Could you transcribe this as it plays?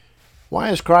Why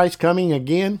is Christ coming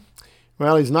again?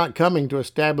 Well, he's not coming to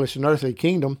establish an earthly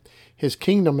kingdom. His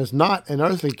kingdom is not an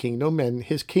earthly kingdom, and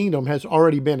his kingdom has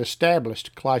already been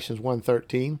established, Colossians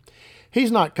 1:13.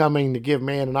 He's not coming to give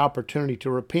man an opportunity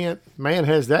to repent. Man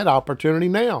has that opportunity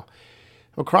now.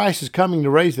 Well, Christ is coming to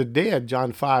raise the dead,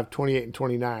 John 5:28 and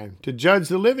 29, to judge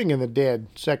the living and the dead,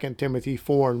 2 Timothy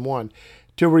 4:1,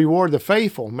 to reward the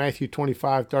faithful, Matthew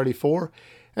 25:34,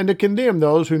 and to condemn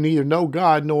those who neither know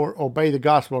God nor obey the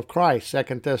gospel of Christ,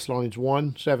 2 Thessalonians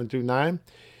 1:7-9.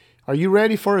 Are you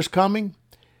ready for his coming?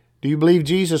 Do you believe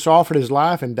Jesus offered his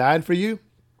life and died for you?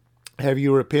 Have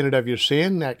you repented of your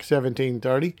sin, Acts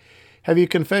 17:30? Have you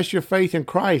confessed your faith in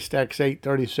Christ, Acts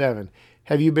 8:37?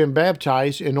 Have you been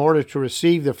baptized in order to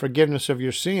receive the forgiveness of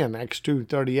your sin, Acts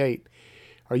 2:38?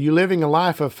 Are you living a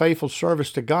life of faithful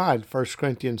service to God, 1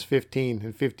 Corinthians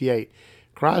 15:58?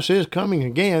 Christ is coming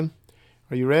again.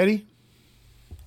 Are you ready?